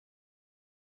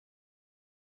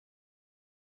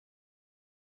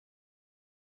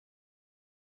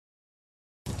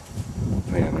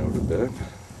bit.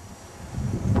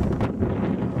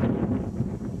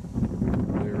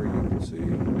 There you can see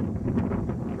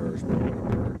Parrsboro and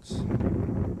birds.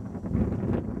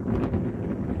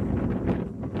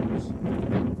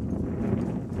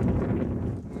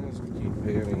 As we keep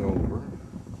panning over,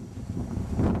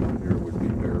 here would be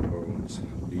Bare Bones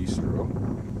Bistro.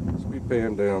 As we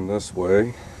pan down this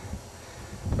way,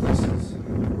 this is the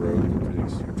road that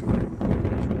takes you to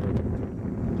Lighthouse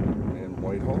and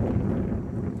Whitehall.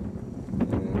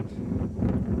 And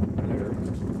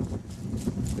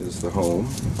there is the home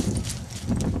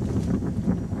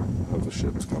of the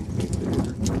ship's company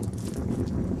theater.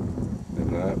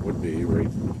 And that would be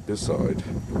right beside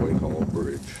the Whitehall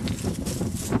Bridge.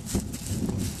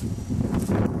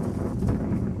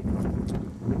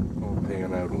 I'll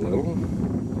pan out a little,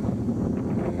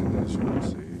 and as you can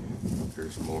see,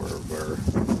 there's more of our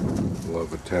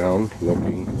beloved town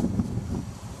looking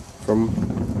from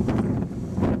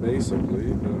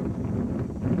basically the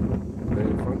Bay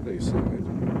of Fundy side,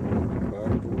 looking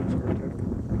back towards our town.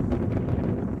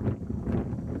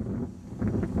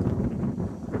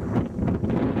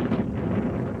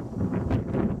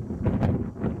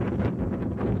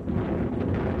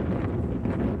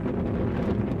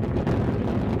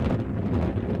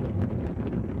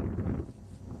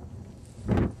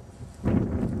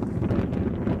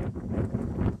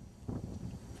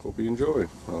 Hope you enjoy.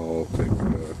 I'll take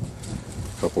a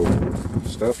couple of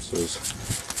steps as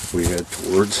we head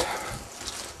towards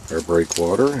our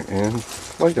breakwater and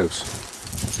Lighthouse.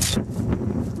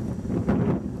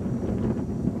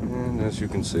 And as you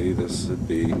can see, this would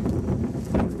be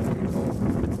Whitehall.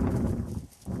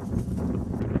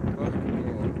 But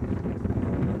again,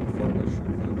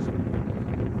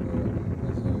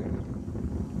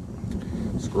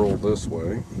 as I scroll this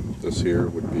way, this here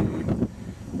would be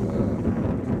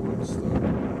towards the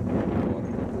bottom of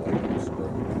Lighthouse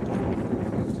Road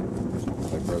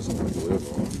that I presently live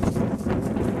on.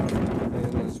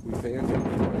 And as we pan to the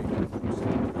right, we get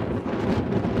Parrsboro.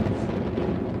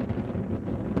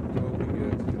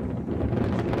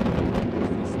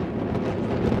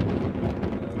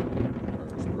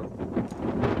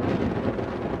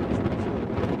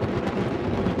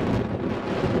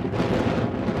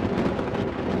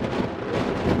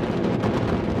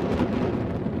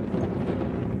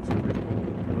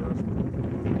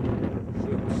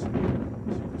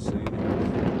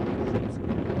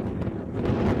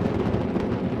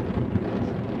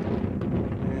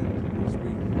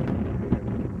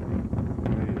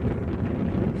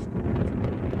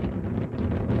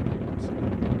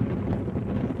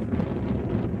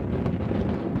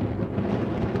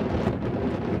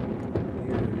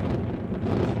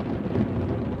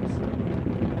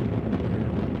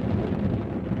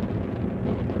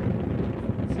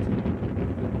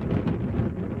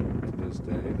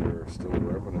 There are still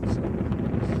remnants of it.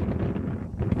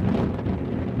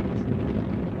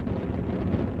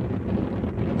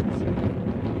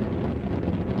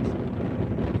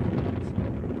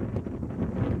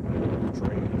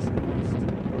 Trains just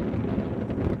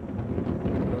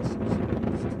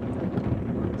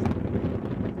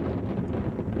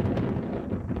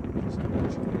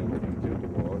imagine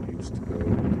used to go to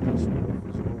this wharf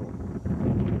as well.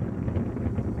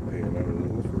 Pan out a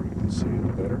little so you can see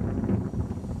it better.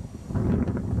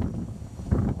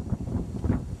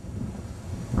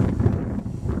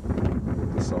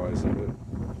 The size of it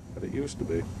that it used to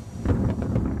be.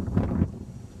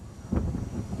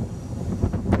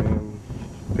 And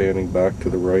panning back to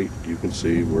the right, you can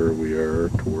see where we are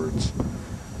towards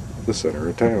the center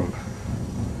of town.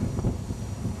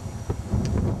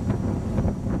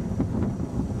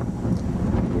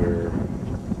 Where,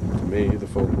 to me, the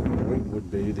focal point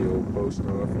would be the old post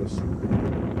office.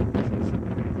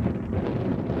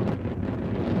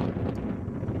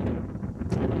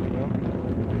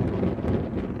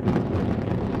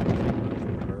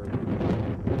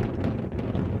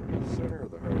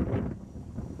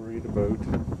 Right about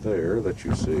there that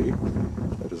you see,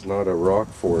 that is not a rock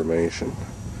formation.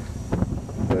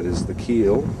 That is the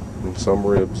keel and some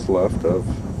ribs left of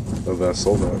a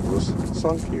vessel that was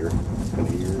sunk here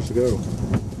many years ago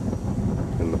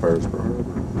in the Parrsboro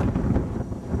Harbor.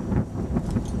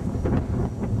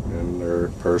 And their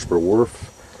Parrsboro Wharf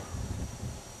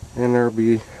and their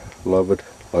beloved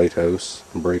lighthouse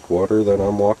and breakwater that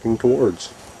I'm walking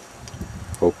towards.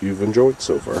 Hope you've enjoyed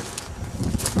so far.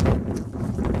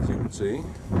 As you can see,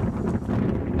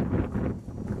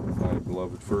 my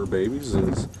beloved fur babies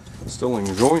is still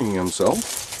enjoying himself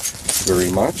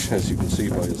very much, as you can see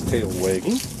by his tail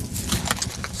wagging.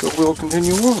 So we'll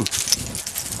continue on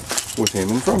with him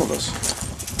in front of us.